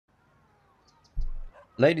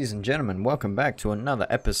Ladies and gentlemen, welcome back to another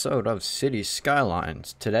episode of City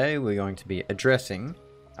Skylines. Today we're going to be addressing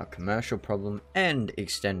our commercial problem and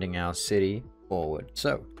extending our city forward.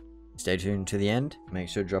 So, stay tuned to the end, make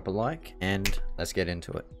sure to drop a like, and let's get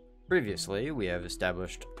into it. Previously, we have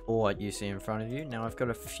established all what you see in front of you. Now I've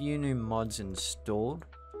got a few new mods installed.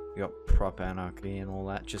 We got prop anarchy and all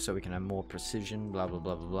that, just so we can have more precision, blah blah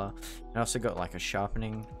blah blah blah. I also got like a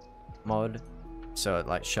sharpening mod, so it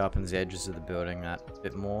like sharpens the edges of the building that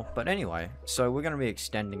bit more. But anyway, so we're going to be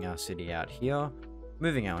extending our city out here,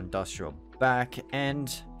 moving our industrial back,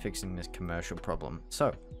 and fixing this commercial problem.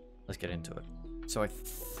 So let's get into it. So I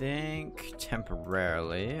think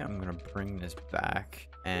temporarily I'm going to bring this back,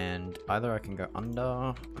 and either I can go under,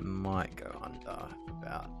 I might go under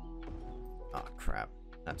about, oh crap,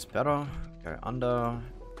 that's better. Go under,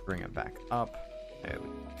 bring it back up, there we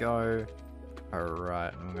go.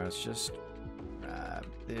 Alright, I'm going to just grab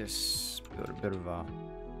this, build a bit of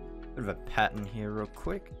a pattern here real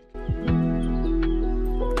quick.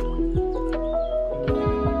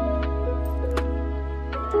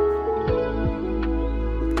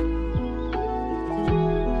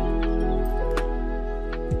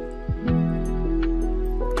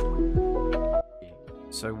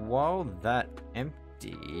 So while that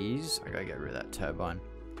empties, I gotta get rid of that turbine.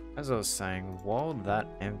 As I was saying, while that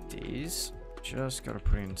empties, just gotta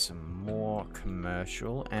put in some more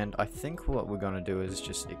commercial, and I think what we're gonna do is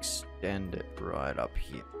just extend it right up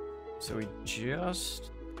here. So we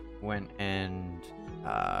just went and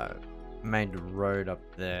made the road up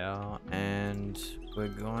there, and we're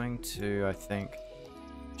going to, I think,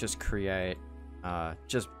 just create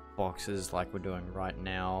just boxes like we're doing right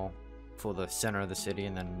now for the center of the city,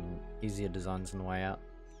 and then easier designs on the way out.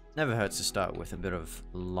 Never hurts to start with a bit of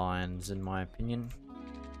lines, in my opinion.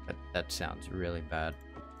 But that sounds really bad.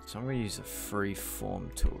 So I'm going to use a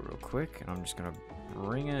freeform tool real quick, and I'm just going to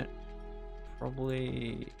bring it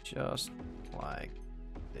probably just like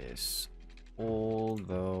this all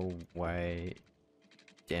the way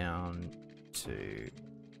down to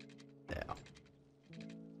there.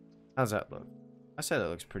 How's that look? I say that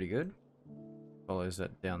looks pretty good. Follows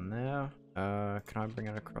that down there. Can I bring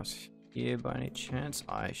it across here by any chance?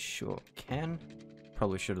 I sure can.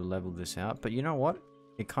 Probably should have leveled this out, but you know what?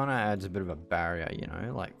 It kind of adds a bit of a barrier, you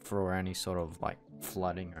know, like for any sort of like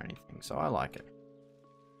flooding or anything, so I like it.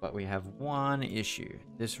 But we have one issue.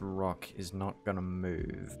 This rock is not gonna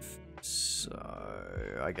move, so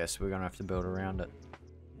I guess we're gonna have to build around it.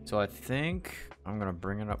 So I think I'm gonna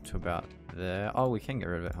bring it up to about there. Oh, we can get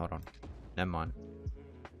rid of it. Hold on. Never mind.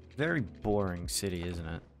 Very boring city, isn't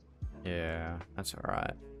it? Yeah, that's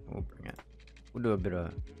alright. We'll bring it. We'll do a bit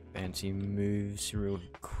of fancy moves real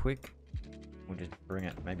quick. We'll just bring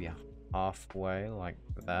it maybe halfway like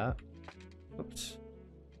that. Oops.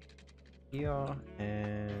 Here,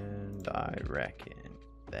 and I reckon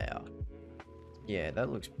there. Yeah, that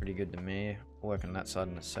looks pretty good to me. I'll work on that side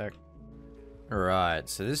in a sec. Alright,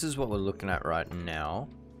 so this is what we're looking at right now.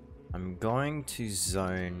 I'm going to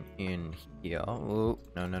zone in here. Oh,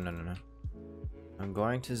 no. I'm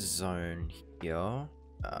going to zone here.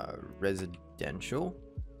 Residential.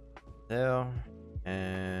 There.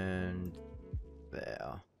 And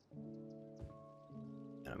there.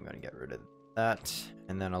 And I'm going to get rid of that.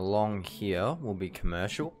 And then along here will be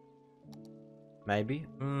commercial. Maybe.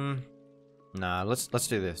 Nah, let's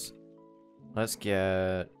do this. Let's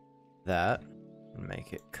get that and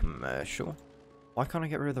make it commercial. Why can't I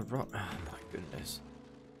get rid of the rock? Oh my goodness.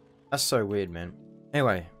 That's so weird, man.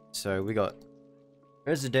 Anyway, so we got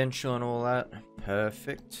residential and all that.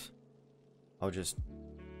 Perfect. I'll just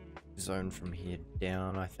zone from here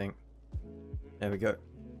down, I think. There we go.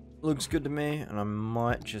 Looks good to me, and I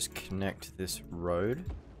might just connect this road.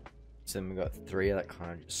 So then we got 3 that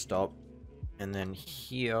kind of just stop. And then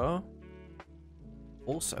here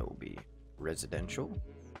also will be residential.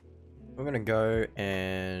 I'm gonna go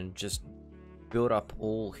and just build up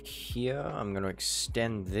all here. I'm going to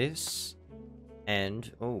extend this, and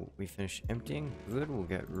oh, we finished emptying. Good, we'll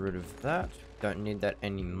get rid of that. Don't need that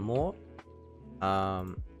anymore.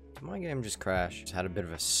 My game just crashed. Just had a bit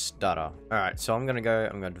of a stutter. Alright, so I'm gonna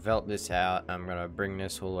develop this out. I'm gonna bring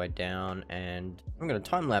this all the way down, and I'm gonna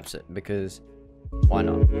time lapse it because why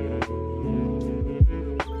not?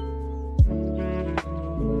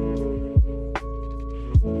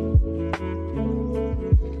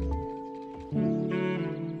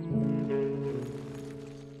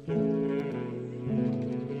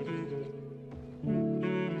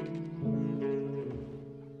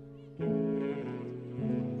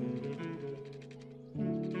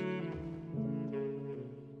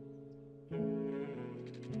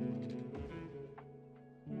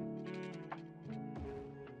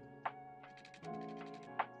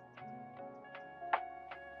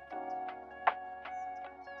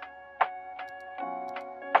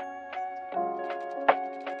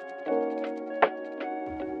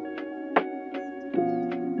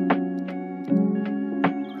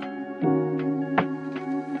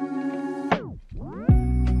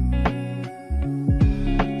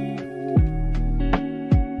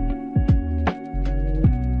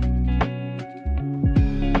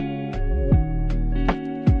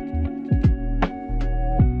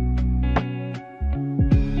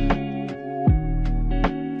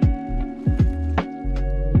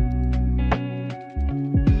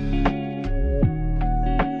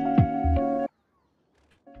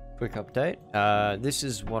 quick update. This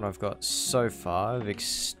is what I've got so far. I've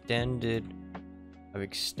extended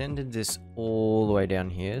this all the way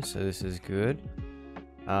down here, so this is good.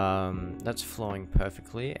 That's flowing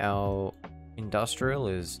perfectly. Our industrial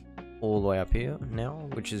is all the way up here now,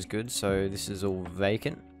 which is good. So this is all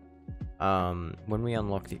vacant. When we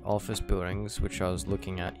unlock the office buildings, which I was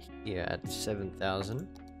looking at here at 7,000,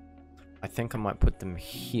 I think I might put them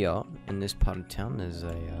here in this part of town. There's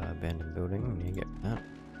a abandoned building. I need to get that.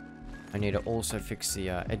 I need to also fix the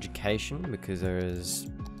education, because there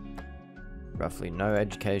is roughly no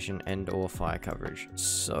education and or fire coverage.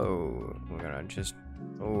 So we're gonna just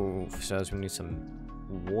so we need some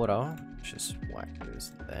water. Just whack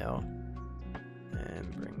this there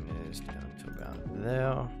and bring this down to about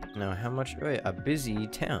there. Now how much? Wait, a busy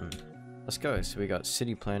town. Let's go. So we got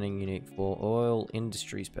city planning unique for oil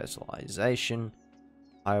industry specialization,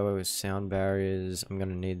 highway with sound barriers. I'm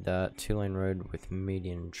gonna need that. 2-lane road with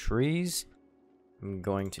median trees. I'm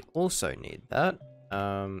going to also need that.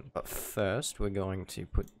 But first we're going to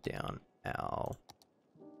put down our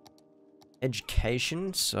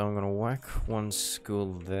education. So I'm gonna whack one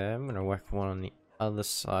school there. I'm gonna whack one on the other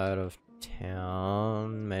side of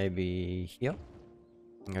town, maybe here.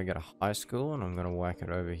 I'm gonna get a high school and I'm gonna whack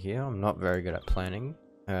it over here. I'm not very good at planning.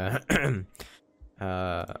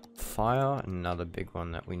 Fire, another big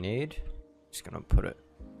one that we need. Just gonna put it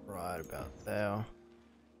right about there.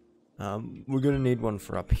 We're gonna need one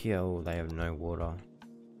for up here. Oh, they have no water.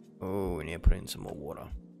 Oh, we need to put in some more water.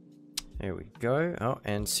 There we go. Oh,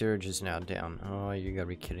 and sewage is now down. Oh, you gotta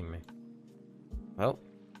be kidding me. Well,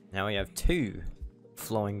 now we have 2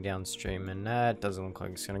 flowing downstream, and that doesn't look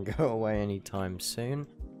like it's gonna go away anytime soon.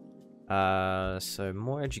 So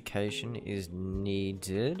more education is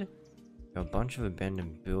needed. Got a bunch of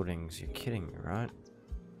abandoned buildings. You're kidding me, right?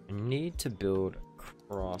 I need to build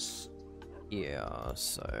across here.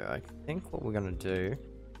 So I think what we're gonna do,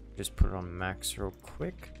 just put it on max real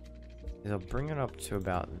quick, is I'll bring it up to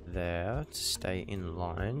about there to stay in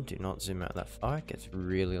line. Do not zoom out that far, it gets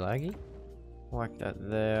really laggy. Whack that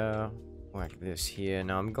there, whack this here.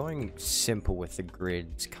 Now I'm going simple with the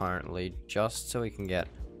grids currently, just so we can get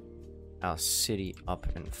our city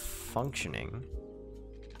up and functioning.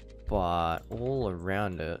 But all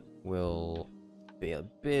around it will be a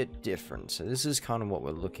bit different. So this is kind of what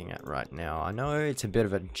we're looking at right now. I know it's a bit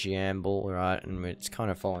of a jamble, right, and it's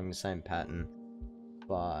kind of following the same pattern,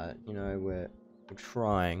 but you know, we're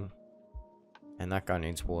trying. And that guy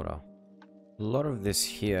needs water. A lot of this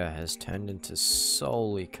here has turned into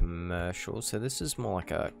solely commercial, so this is more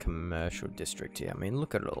like a commercial district here. I mean,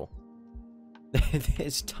 look at it all.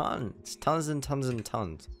 There's tons and tons and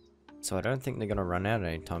tons. So I don't think they're gonna run out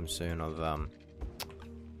anytime soon of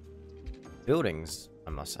buildings. I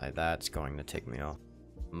must say, that's going to take me off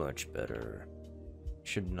much better.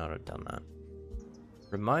 Should not have done that.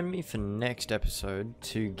 Remind me for next episode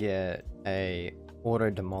to get a auto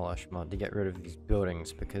demolish mod to get rid of these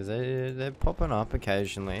buildings, because they're popping up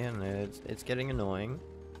occasionally and it's getting annoying.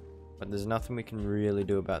 But there's nothing we can really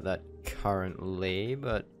do about that currently.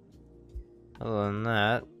 But other than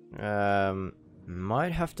that,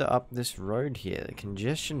 might have to up this road here. The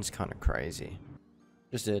congestion's kind of crazy.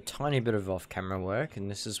 Just a tiny bit of off-camera work,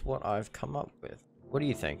 and this is what I've come up with. What do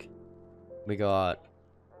you think? We got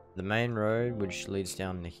the main road, which leads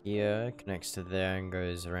down to here, connects to there and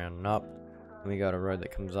goes around and up. And we got a road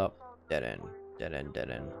that comes up, dead end, dead end,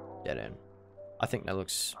 dead end, dead end. I think that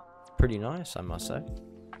looks pretty nice, I must say.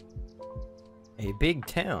 A big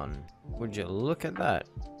town. Would you look at that?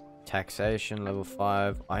 Taxation, level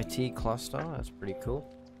 5, IT cluster, that's pretty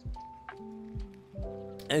cool.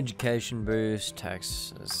 Education boost,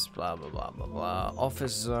 taxes, blah blah blah blah blah.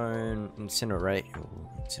 Office zone, incineration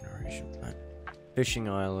plant. Fishing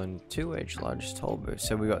island, 2H largest toll boost.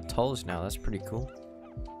 So we got tolls now, that's pretty cool.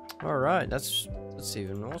 Alright, that's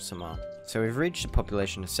even awesomer. So we've reached a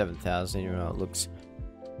population of 7,000, even though it looks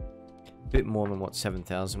a bit more than what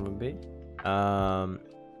 7,000 would be. I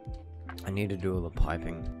need to do all the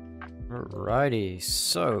piping. Alrighty,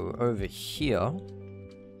 so over here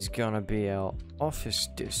is gonna be our office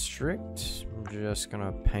district. I'm just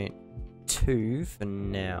gonna paint 2 for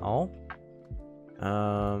now.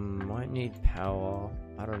 Might need power.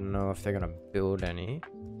 I don't know if they're gonna build any.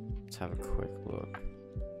 Let's have a quick look.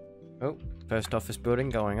 Oh, first office building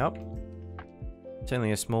going up. It's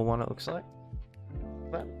only a small one, it looks like,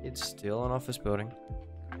 but it's still an office building.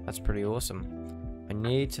 That's pretty awesome. I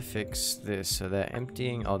need to fix this. So they're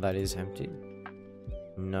emptying. Oh, that is empty.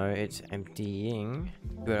 No, it's emptying.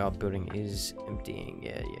 Good, our building is emptying.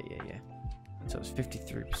 Yeah. So it's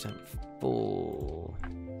 53% full.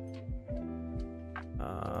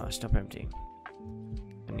 Stop emptying.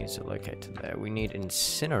 I needs to locate to there. We need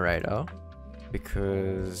incinerator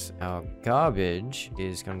because our garbage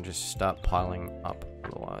is going to just start piling up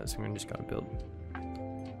otherwise. We're just going to build...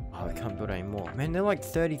 Oh, we can't build any more. Man, they're like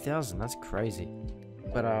 30,000. That's crazy.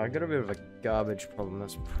 But I got a bit of a garbage problem.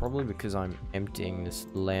 That's probably because I'm emptying this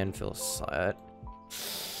landfill site.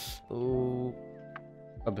 Ooh.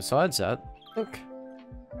 But besides that, look.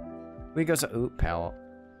 We got some power.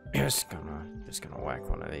 Just gonna whack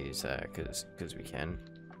one of these there, cause we can.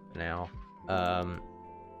 Now.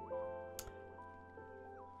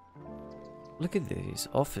 Look at these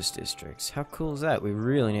office districts. How cool is that? We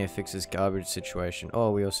really need to fix this garbage situation.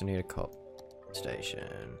 Oh, we also need a cop station.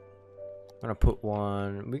 I'm gonna put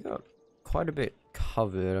one. We got quite a bit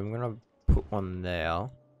covered. I'm gonna put one there.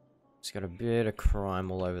 It's got a bit of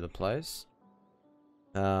crime all over the place.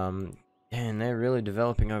 And they're really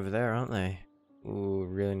developing over there, aren't they? Ooh,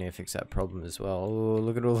 really need to fix that problem as well. Ooh,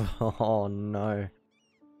 look at all the... Oh, no.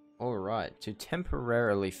 Alright, to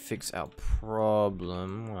temporarily fix our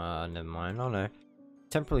problem... never mind, oh no.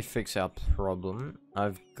 Temporarily fix our problem.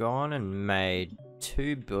 I've gone and made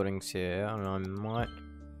 2 buildings here, and I might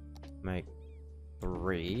make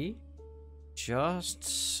 3. Just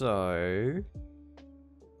so...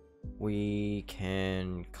 we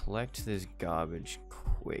can collect this garbage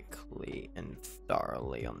quickly and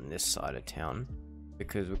thoroughly on this side of town,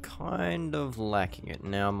 because we're kind of lacking it.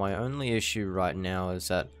 Now, my only issue right now is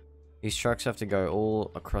that these trucks have to go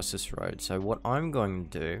all across this road. So what I'm going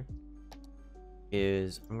to do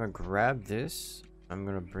is I'm going to grab this, I'm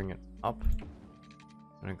going to bring it up,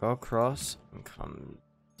 I'm going to go across and come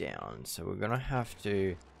down. So we're going to have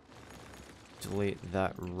to delete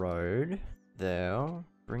that road there,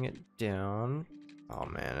 bring it down. Oh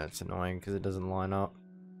man, that's annoying because it doesn't line up.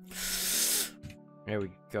 There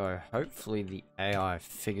we go. Hopefully the AI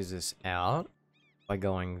figures this out by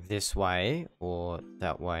going this way or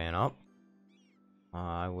that way and up.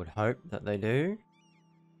 I would hope that they do,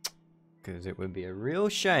 because it would be a real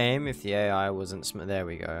shame if the AI wasn't there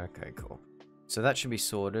we go. Okay, cool. So that should be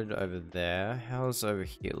sorted over there. How's over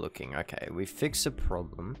here looking? Okay, we fixed the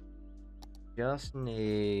problem. Just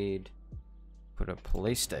need... put a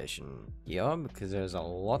police station here because there's a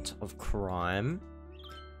lot of crime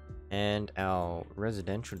and our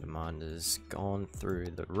residential demand has gone through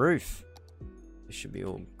the roof. This should be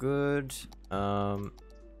all good.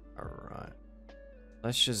 Alright,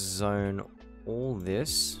 let's just zone all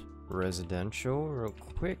this residential real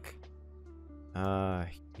quick.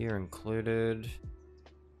 Here included,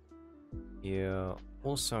 here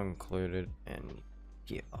also included, and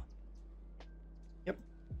here.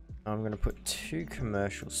 I'm going to put 2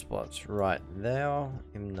 commercial spots right there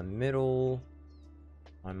in the middle.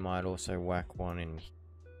 I might also whack one in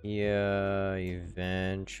here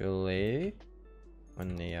eventually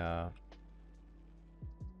when the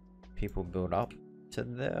people build up to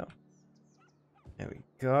there. There we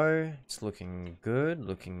go. It's looking good,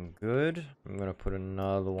 looking good. I'm going to put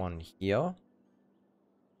another one here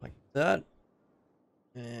like that,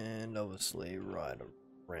 and obviously right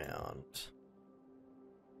around.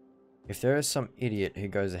 If there is some idiot who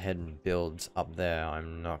goes ahead and builds up there,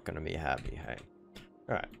 I'm not going to be happy, hey.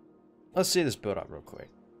 Alright, let's see this build up real quick.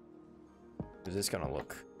 Because it's going to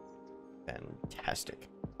look fantastic.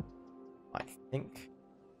 I think.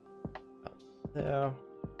 There.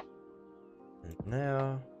 And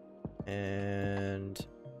there. And...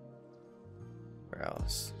 where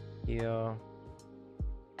else? Here.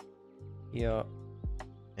 Here.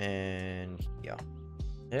 And here.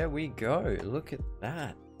 There we go. Look at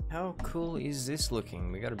that. How cool is this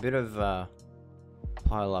looking? We got a bit of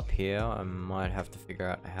pile up here. I might have to figure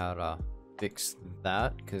out how to fix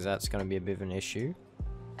that, because that's going to be a bit of an issue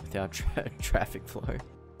with our traffic flow.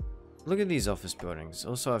 Look at these office buildings.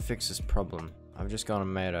 Also, I fixed this problem. I've just gone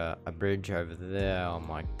and made a bridge over there. Oh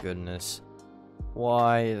my goodness.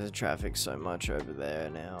 Why is the traffic so much over there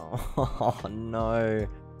now? Oh no.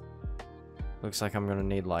 Looks like I'm going to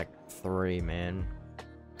need like 3, man.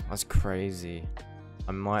 That's crazy.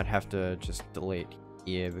 I might have to just delete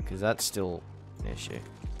here because that's still an issue.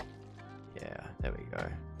 Yeah, there we go.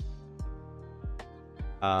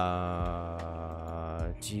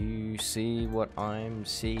 Do you see what I'm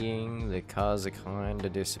seeing? The cars are kind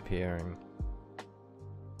of disappearing.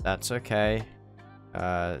 That's okay.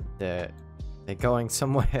 They're going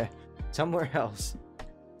somewhere else.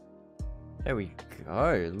 There we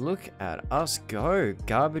go. Look at us go.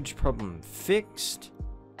 Garbage problem fixed.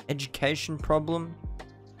 Education problem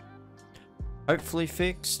hopefully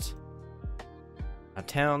fixed. Our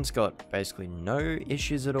town's got basically no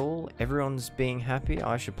issues at all. Everyone's being happy.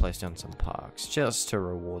 I should place down some parks just to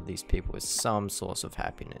reward these people with some source of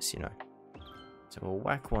happiness, you know. So we'll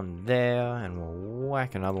whack one there, and we'll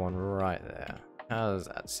whack another one right there. How does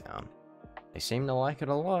that sound? They seem to like it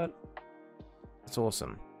a lot. That's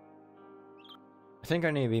awesome. I think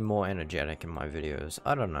I need to be more energetic in my videos.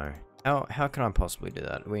 I don't know. How can I possibly do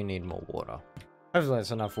that? We need more water. Hopefully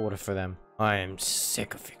that's enough water for them. I am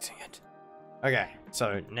sick of fixing it. Okay,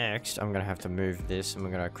 so next I'm gonna have to move this, and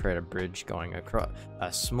we're gonna create a bridge going across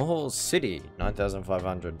a small city.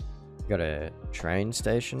 9,500. Got a train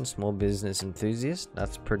station, small business enthusiast.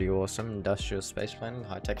 That's pretty awesome. Industrial space planning,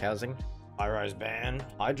 high-tech housing, high-rise band,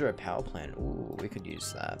 hydro power plant. Ooh, we could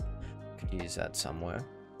use that. Could use that somewhere.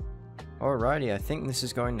 Alrighty, I think this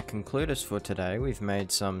is going to conclude us for today. We've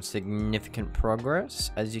made some significant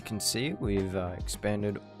progress. As you can see, we've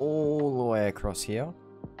expanded all the way across here.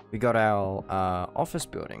 We got our office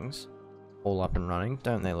buildings all up and running.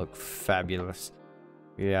 Don't they look fabulous?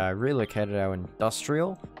 We relocated our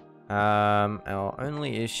industrial. Our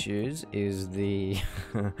only issues is the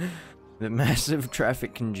the massive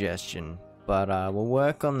traffic congestion, but we'll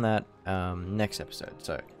work on that next episode.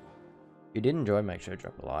 So if you did enjoy, make sure to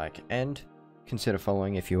drop a like and consider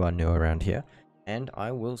following if you are new around here, and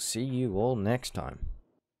I will see you all next time.